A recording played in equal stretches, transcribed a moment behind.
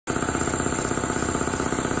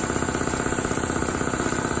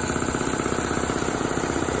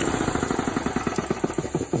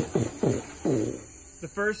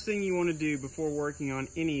first thing you want to do before working on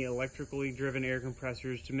any electrically driven air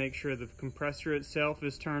compressor is to make sure the compressor itself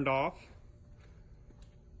is turned off,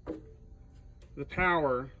 the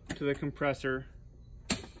power to the compressor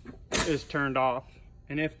is turned off,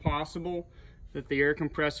 and if possible, that the air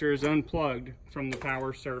compressor is unplugged from the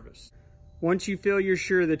power service. Once you feel you're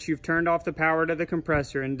sure that you've turned off the power to the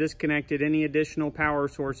compressor and disconnected any additional power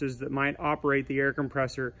sources that might operate the air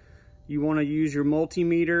compressor, you want to use your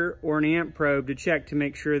multimeter or an amp probe to check to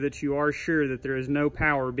make sure that you are sure that there is no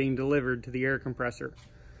power being delivered to the air compressor.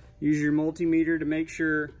 Use your multimeter to make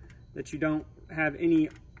sure that you don't have any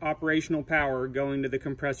operational power going to the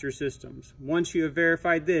compressor systems. Once you have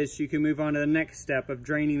verified this, you can move on to the next step of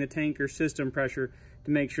draining the tank or system pressure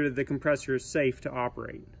to make sure that the compressor is safe to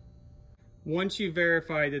operate. Once you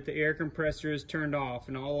verify that the air compressor is turned off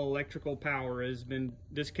and all electrical power has been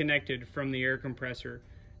disconnected from the air compressor,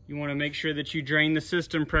 you want to make sure that you drain the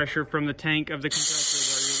system pressure from the tank of the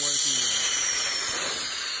compressor where you're working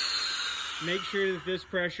in. Make sure that this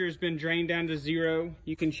pressure has been drained down to zero.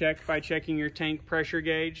 You can check by checking your tank pressure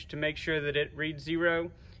gauge to make sure that it reads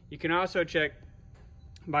zero. You can also check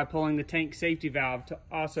by pulling the tank safety valve to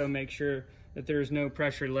also make sure that there is no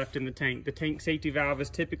pressure left in the tank. The tank safety valve is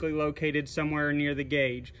typically located somewhere near the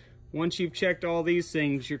gauge. Once you've checked all these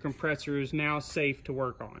things, your compressor is now safe to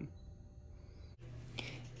work on.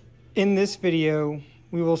 In this video,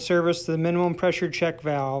 we will service the minimum pressure check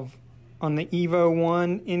valve on the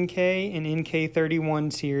EVO1NK and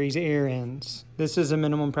NK31 series air ends. This is a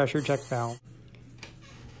minimum pressure check valve.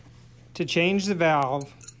 To change the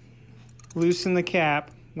valve, loosen the cap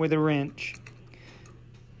with a wrench.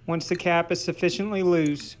 Once the cap is sufficiently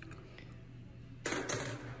loose,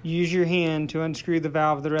 use your hand to unscrew the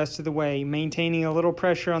valve the rest of the way, maintaining a little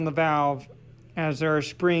pressure on the valve as there are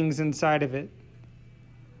springs inside of it.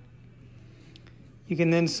 You can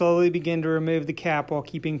then slowly begin to remove the cap while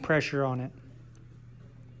keeping pressure on it.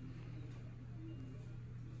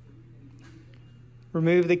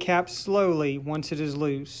 Remove the cap slowly once it is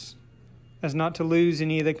loose, as not to lose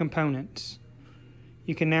any of the components.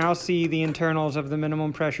 You can now see the internals of the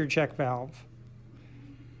minimum pressure check valve.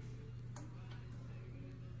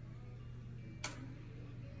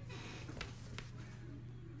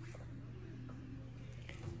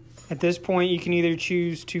 At this point, you can either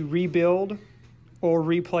choose to rebuild or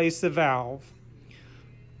replace the valve,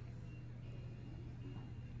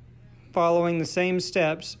 following the same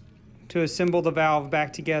steps to assemble the valve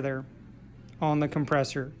back together on the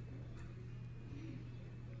compressor.